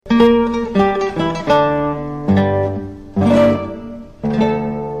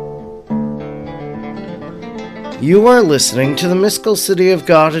You are listening to the Mystical City of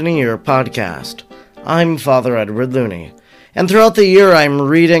God in a Year podcast. I'm Father Edward Looney, and throughout the year I'm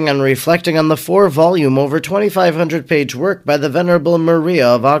reading and reflecting on the 4-volume, over 2,500-page work by the Venerable Maria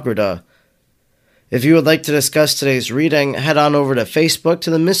of Agreda. If you would like to discuss today's reading, head on over to Facebook to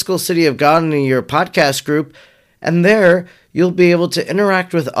the Mystical City of God in a Year podcast group, and there you'll be able to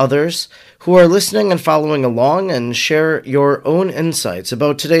interact with others who are listening and following along and share your own insights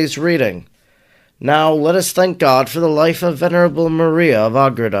about today's reading. Now, let us thank God for the life of Venerable Maria of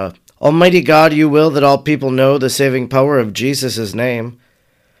Agreda. Almighty God, you will that all people know the saving power of Jesus' name.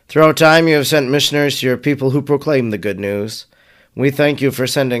 Throughout time, you have sent missionaries to your people who proclaim the good news. We thank you for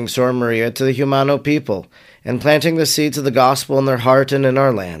sending Sor Maria to the Humano people and planting the seeds of the gospel in their heart and in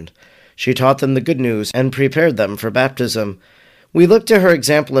our land. She taught them the good news and prepared them for baptism. We look to her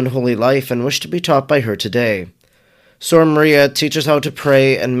example in holy life and wish to be taught by her today. Sor Maria, teach us how to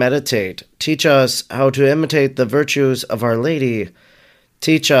pray and meditate. Teach us how to imitate the virtues of Our Lady.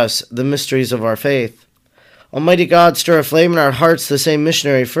 Teach us the mysteries of our faith. Almighty God, stir aflame in our hearts the same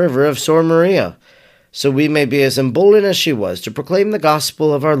missionary fervor of Sor Maria, so we may be as emboldened as she was to proclaim the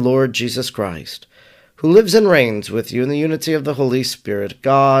gospel of our Lord Jesus Christ, who lives and reigns with you in the unity of the Holy Spirit,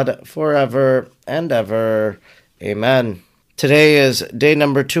 God, forever and ever. Amen. Today is day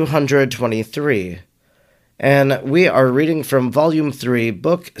number 223. And we are reading from Volume 3,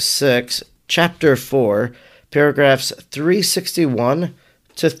 Book 6, Chapter 4, paragraphs 361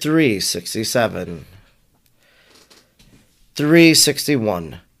 to 367.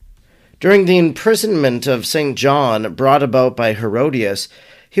 361. During the imprisonment of St. John, brought about by Herodias,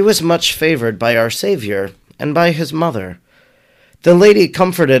 he was much favored by our Savior and by his mother. The Lady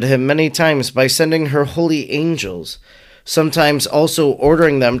comforted him many times by sending her holy angels, sometimes also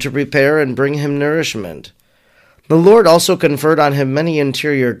ordering them to prepare and bring him nourishment. The Lord also conferred on him many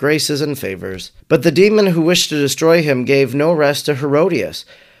interior graces and favors, but the demon who wished to destroy him gave no rest to Herodias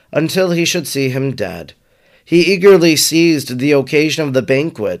until he should see him dead. He eagerly seized the occasion of the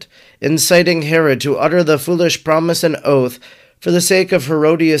banquet, inciting Herod to utter the foolish promise and oath for the sake of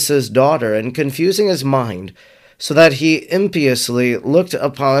Herodias' daughter, and confusing his mind, so that he impiously looked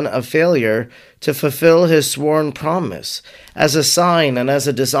upon a failure to fulfill his sworn promise as a sign and as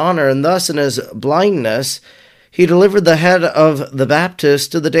a dishonor, and thus in his blindness he delivered the head of the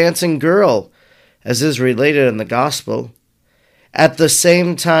Baptist to the dancing girl, as is related in the Gospel. At the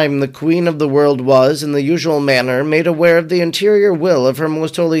same time, the Queen of the world was, in the usual manner, made aware of the interior will of her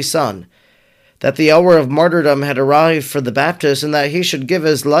most holy Son, that the hour of martyrdom had arrived for the Baptist, and that he should give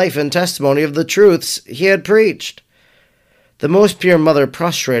his life in testimony of the truths he had preached. The most pure Mother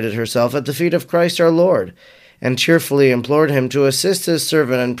prostrated herself at the feet of Christ our Lord, and tearfully implored him to assist his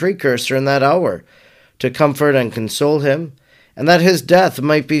servant and precursor in that hour, to comfort and console him, and that his death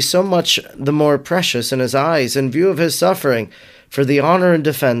might be so much the more precious in his eyes in view of his suffering for the honor and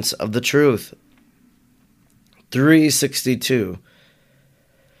defense of the truth. 362.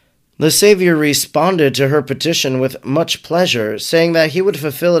 The Savior responded to her petition with much pleasure, saying that he would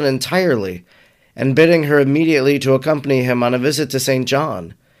fulfill it entirely, and bidding her immediately to accompany him on a visit to St.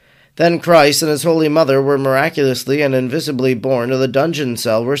 John. Then Christ and his Holy Mother were miraculously and invisibly borne to the dungeon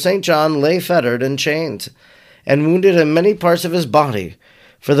cell where St. John lay fettered and chained, and wounded in many parts of his body,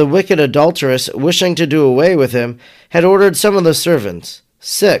 for the wicked adulteress, wishing to do away with him, had ordered some of the servants,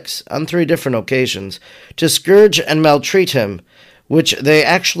 6 on 3 different occasions, to scourge and maltreat him, which they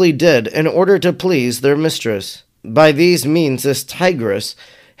actually did in order to please their mistress. By these means this tigress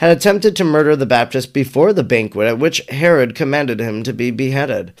had attempted to murder the Baptist before the banquet at which Herod commanded him to be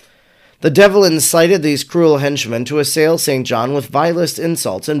beheaded. The devil incited these cruel henchmen to assail St. John with vilest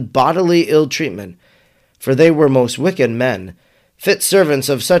insults and bodily ill-treatment, for they were most wicked men, fit servants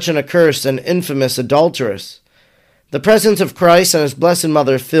of such an accursed and infamous adulteress. The presence of Christ and his Blessed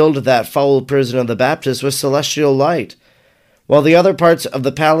Mother filled that foul prison of the Baptist with celestial light, while the other parts of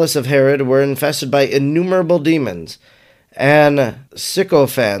the palace of Herod were infested by innumerable demons and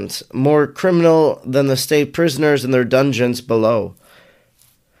sycophants more criminal than the state prisoners in their dungeons below.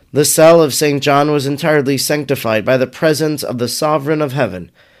 The cell of St. John was entirely sanctified by the presence of the Sovereign of Heaven,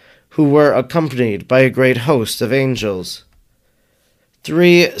 who were accompanied by a great host of angels.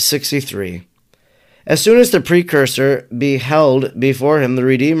 363. As soon as the precursor beheld before him the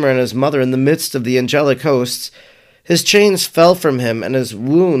Redeemer and his mother in the midst of the angelic hosts, his chains fell from him and his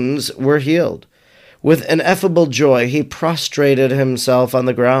wounds were healed. With ineffable joy he prostrated himself on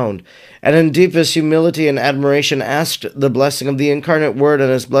the ground, and in deepest humility and admiration asked the blessing of the incarnate Word and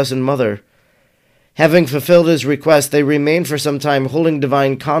his Blessed Mother. Having fulfilled his request, they remained for some time holding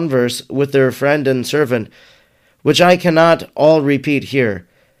divine converse with their friend and servant, which I cannot all repeat here,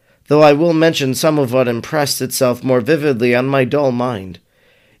 though I will mention some of what impressed itself more vividly on my dull mind.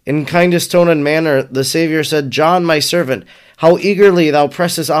 In kindest tone and manner, the Saviour said, "John, my servant, how eagerly thou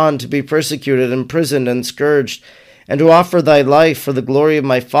pressest on to be persecuted, imprisoned, and scourged, and to offer thy life for the glory of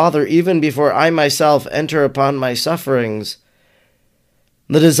my Father, even before I myself enter upon my sufferings."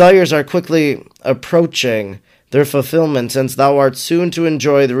 The desires are quickly approaching their fulfillment, since thou art soon to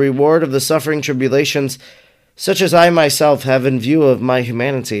enjoy the reward of the suffering tribulations, such as I myself have in view of my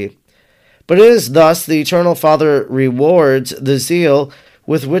humanity. But it is thus the Eternal Father rewards the zeal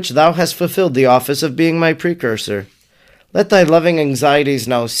with which thou hast fulfilled the office of being my precursor. Let thy loving anxieties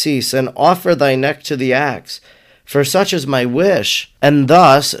now cease, and offer thy neck to the axe, for such is my wish, and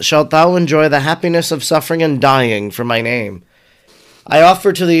thus shalt thou enjoy the happiness of suffering and dying for my name. I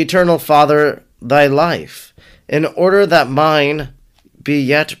offer to the Eternal Father thy life, in order that mine be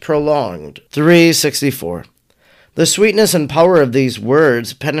yet prolonged. 364. The sweetness and power of these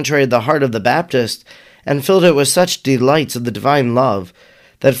words penetrated the heart of the Baptist, and filled it with such delights of the divine love,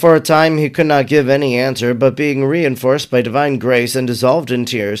 that for a time he could not give any answer, but being reinforced by divine grace and dissolved in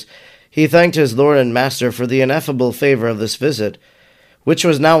tears, he thanked his Lord and Master for the ineffable favor of this visit, which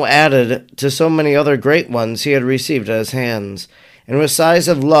was now added to so many other great ones he had received at his hands. And with sighs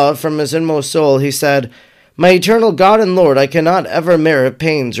of love from his inmost soul, he said, "My eternal God and Lord, I cannot ever merit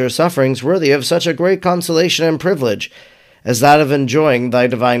pains or sufferings worthy of such a great consolation and privilege as that of enjoying thy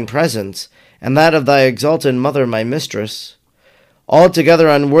divine presence, and that of thy exalted mother, my mistress. Altogether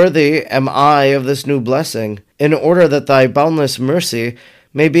unworthy am I of this new blessing. In order that thy boundless mercy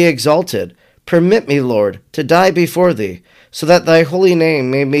may be exalted, permit me, Lord, to die before thee, so that thy holy name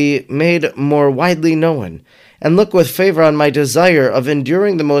may be made more widely known, and look with favor on my desire of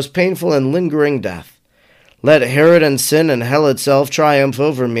enduring the most painful and lingering death. Let Herod and sin and hell itself triumph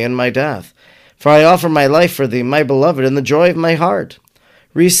over me in my death, for I offer my life for thee, my beloved, in the joy of my heart.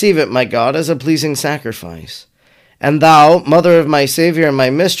 Receive it, my God, as a pleasing sacrifice. And thou, mother of my Saviour and my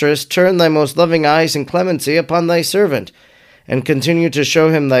mistress, turn thy most loving eyes in clemency upon thy servant, and continue to show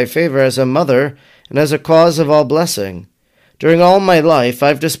him thy favor as a mother and as a cause of all blessing. During all my life I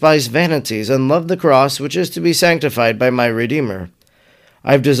have despised vanities and loved the cross which is to be sanctified by my Redeemer.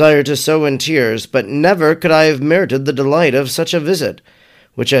 I have desired to sow in tears, but never could I have merited the delight of such a visit,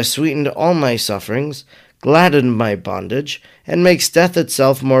 which has sweetened all my sufferings, gladdened my bondage, and makes death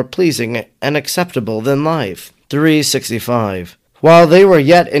itself more pleasing and acceptable than life. 365. While they were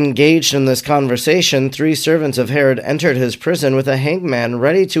yet engaged in this conversation, 3 servants of Herod entered his prison with a hangman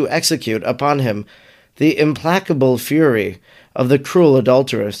ready to execute upon him the implacable fury of the cruel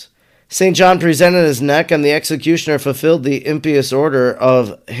adulteress. St. John presented his neck, and the executioner fulfilled the impious order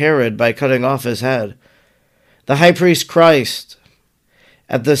of Herod by cutting off his head. The high priest Christ,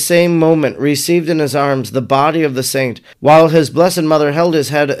 at the same moment, received in his arms the body of the saint, while his blessed mother held his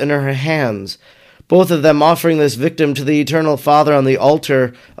head in her hands, both of them offering this victim to the Eternal Father on the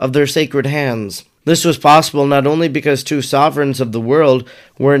altar of their sacred hands. This was possible not only because 2 sovereigns of the world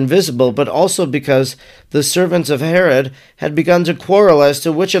were invisible, but also because the servants of Herod had begun to quarrel as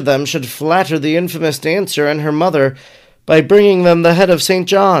to which of them should flatter the infamous dancer and her mother by bringing them the head of St.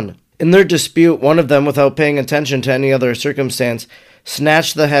 John. In their dispute, one of them, without paying attention to any other circumstance,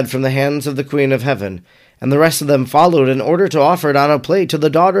 snatched the head from the hands of the Queen of Heaven, and the rest of them followed in order to offer it on a plate to the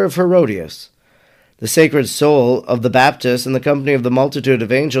daughter of Herodias. The sacred soul of the Baptist in the company of the multitude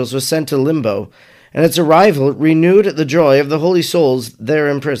of angels was sent to limbo, and its arrival renewed the joy of the holy souls there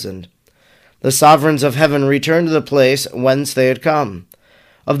imprisoned. The sovereigns of heaven returned to the place whence they had come.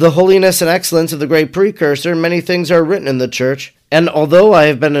 Of the holiness and excellence of the great precursor many things are written in the Church, and although I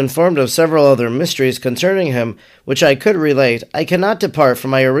have been informed of several other mysteries concerning him which I could relate, I cannot depart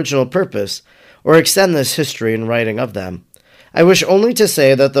from my original purpose, or extend this history in writing of them. I wish only to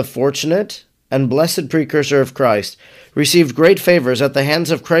say that the fortunate and blessed precursor of Christ received great favors at the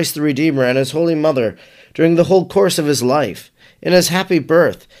hands of Christ the Redeemer and his Holy Mother during the whole course of his life, in his happy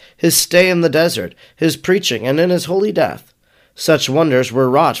birth, his stay in the desert, his preaching, and in his holy death. Such wonders were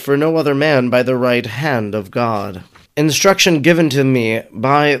wrought for no other man by the right hand of God. Instruction given to me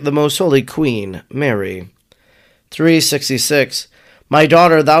by the most holy Queen, Mary. 366. My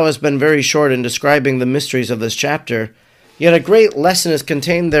daughter, thou hast been very short in describing the mysteries of this chapter, yet a great lesson is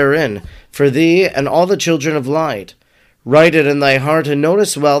contained therein for thee and all the children of light. Write it in thy heart, and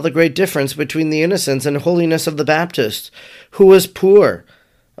notice well the great difference between the innocence and holiness of the Baptist, who was poor,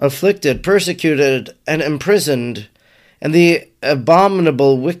 afflicted, persecuted, and imprisoned, and the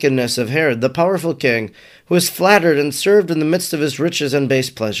abominable wickedness of Herod, the powerful king, who was flattered and served in the midst of his riches and base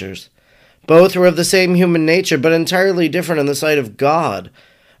pleasures. Both were of the same human nature, but entirely different in the sight of God,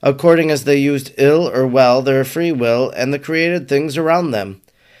 according as they used ill or well their free will and the created things around them.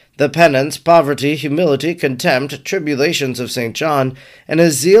 The penance, poverty, humility, contempt, tribulations of St. John, and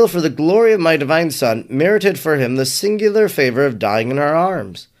his zeal for the glory of my divine Son merited for him the singular favor of dying in our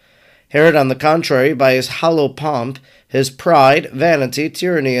arms. Herod, on the contrary, by his hollow pomp, his pride, vanity,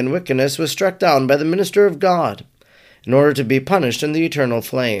 tyranny, and wickedness, was struck down by the minister of God, in order to be punished in the eternal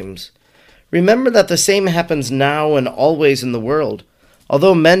flames. Remember that the same happens now and always in the world.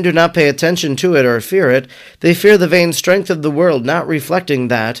 Although men do not pay attention to it or fear it, they fear the vain strength of the world, not reflecting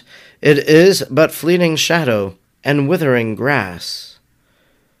that it is but fleeting shadow and withering grass.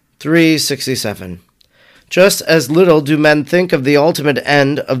 367. Just as little do men think of the ultimate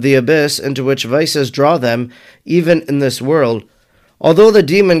end of the abyss into which vices draw them, even in this world. Although the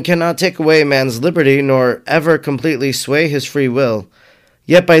demon cannot take away man's liberty, nor ever completely sway his free will,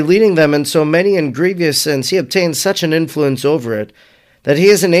 yet by leading them in so many and grievous sins he obtains such an influence over it, that he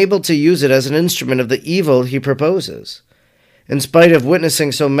is enabled to use it as an instrument of the evil he proposes. In spite of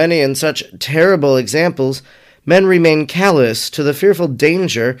witnessing so many and such terrible examples, men remain callous to the fearful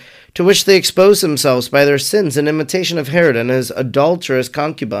danger to which they expose themselves by their sins in imitation of Herod and his adulterous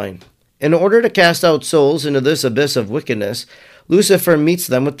concubine. In order to cast out souls into this abyss of wickedness, Lucifer meets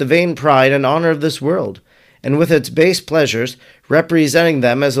them with the vain pride and honor of this world, and with its base pleasures, representing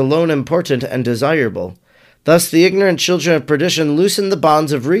them as alone important and desirable. Thus the ignorant children of perdition loosen the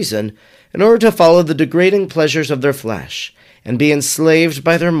bonds of reason in order to follow the degrading pleasures of their flesh, and be enslaved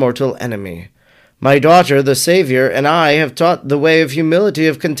by their mortal enemy. My daughter, the Savior, and I have taught the way of humility,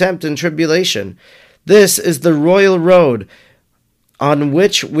 of contempt, and tribulation. This is the royal road on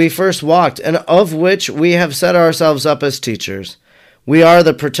which we first walked, and of which we have set ourselves up as teachers. We are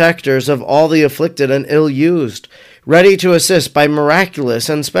the protectors of all the afflicted and ill-used, ready to assist by miraculous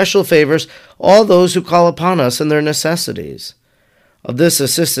and special favors all those who call upon us in their necessities. Of this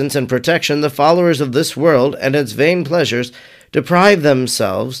assistance and protection the followers of this world and its vain pleasures deprive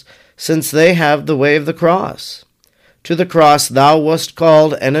themselves, since they have the way of the cross. To the cross thou wast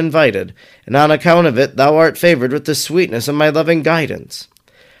called and invited, and on account of it thou art favored with the sweetness of my loving guidance.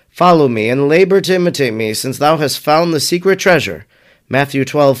 Follow me, and labor to imitate me, since thou hast found the secret treasure, Matthew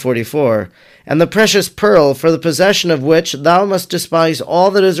 12:44, and the precious pearl, for the possession of which thou must despise all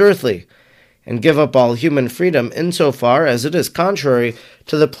that is earthly, and give up all human freedom insofar as it is contrary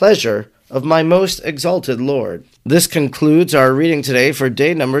to the pleasure of my most exalted Lord. This concludes our reading today for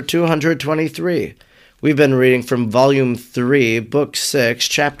day number 223. We've been reading from Volume 3, Book 6,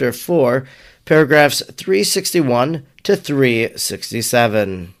 Chapter 4, paragraphs 361 to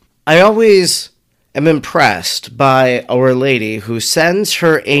 367. I always am impressed by Our Lady, who sends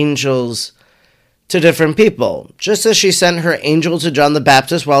her angels to different people, just as she sent her angel to John the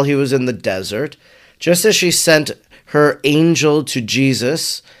Baptist while he was in the desert, just as she sent her angel to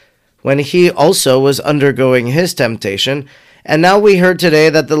Jesus when he also was undergoing his temptation. And now we heard today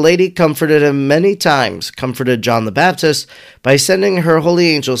that the Lady comforted him many times, comforted John the Baptist by sending her holy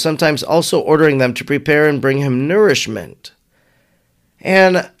angel, sometimes also ordering them to prepare and bring him nourishment.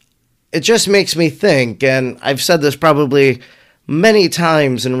 And it just makes me think, and I've said this probably many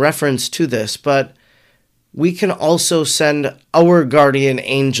times in reference to this, but we can also send our guardian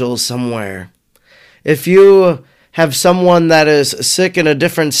angel somewhere. If you have someone that is sick in a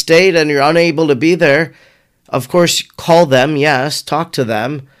different state and you're unable to be there, of course, call them, yes, talk to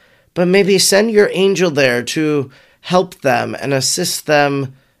them, but maybe send your angel there to help them and assist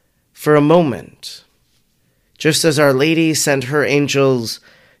them for a moment. Just as Our Lady sent her angels,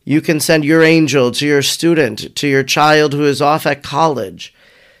 you can send your angel to your student, to your child who is off at college.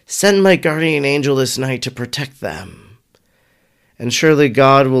 Send my guardian angel this night to protect them. And surely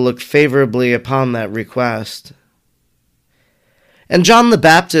God will look favorably upon that request. And John the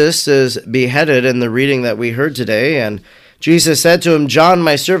Baptist is beheaded in the reading that we heard today, and Jesus said to him, John,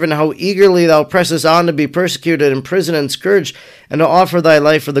 my servant, how eagerly thou pressest on to be persecuted, imprisoned, and scourged, and to offer thy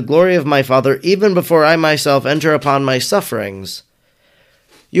life for the glory of my Father, even before I myself enter upon my sufferings.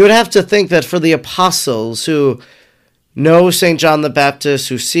 You would have to think that for the apostles who know St. John the Baptist,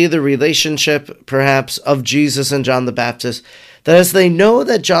 who see the relationship, perhaps, of Jesus and John the Baptist, that as they know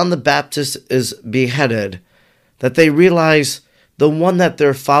that John the Baptist is beheaded, that they realize the one that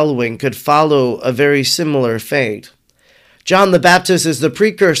they're following could follow a very similar fate. John the Baptist is the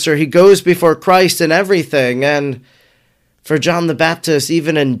precursor. He goes before Christ in everything. And for John the Baptist,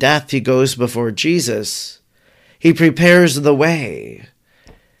 even in death, he goes before Jesus. He prepares the way.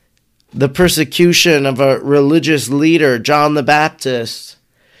 The persecution of a religious leader, John the Baptist,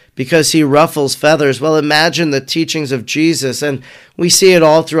 because he ruffles feathers. Well, imagine the teachings of Jesus, and we see it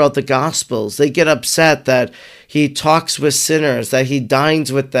all throughout the Gospels. They get upset that he talks with sinners, that he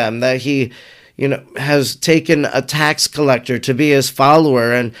dines with them, that he, has taken a tax collector to be his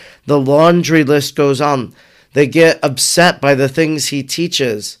follower, and the laundry list goes on. They get upset by the things he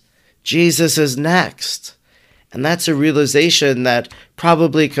teaches. Jesus is next. And that's a realization that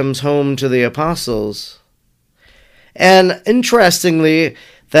probably comes home to the apostles. And interestingly,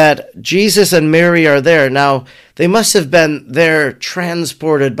 that Jesus and Mary are there. Now, they must have been there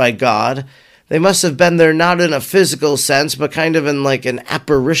transported by God. They must have been there not in a physical sense, but kind of in like an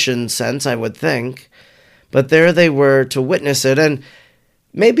apparition sense, I would think. But there they were to witness it. And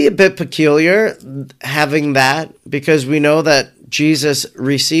maybe a bit peculiar having that, because we know that Jesus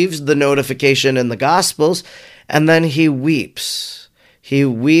receives the notification in the Gospels, and then he weeps. He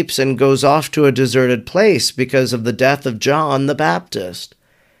weeps and goes off to a deserted place because of the death of John the Baptist.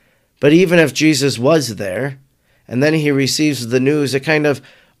 But even if Jesus was there, and then he receives the news, it kind of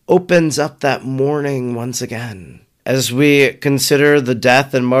opens up that mourning once again. As we consider the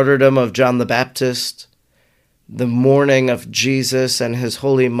death and martyrdom of John the Baptist, the mourning of Jesus and his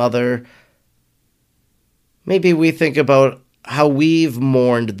Holy Mother, maybe we think about how we've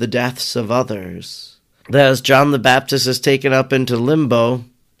mourned the deaths of others. That as John the Baptist is taken up into limbo,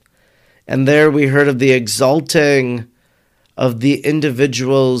 and there we heard of the exalting of the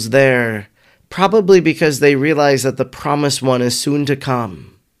individuals there, probably because they realize that the promised one is soon to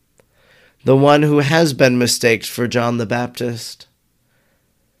come, the one who has been mistaked for John the Baptist.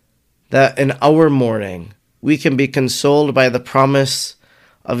 That in our mourning, we can be consoled by the promise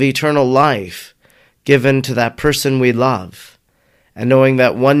of eternal life given to that person we love, and knowing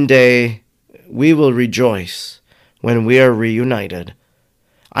that one day we will rejoice when we are reunited.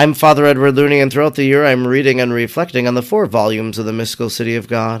 I'm Father Edward Looney, and throughout the year I'm reading and reflecting on the 4 volumes of the Mystical City of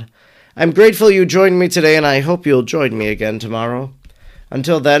God. I'm grateful you joined me today, and I hope you'll join me again tomorrow.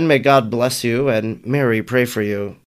 Until then, may God bless you, and Mary pray for you.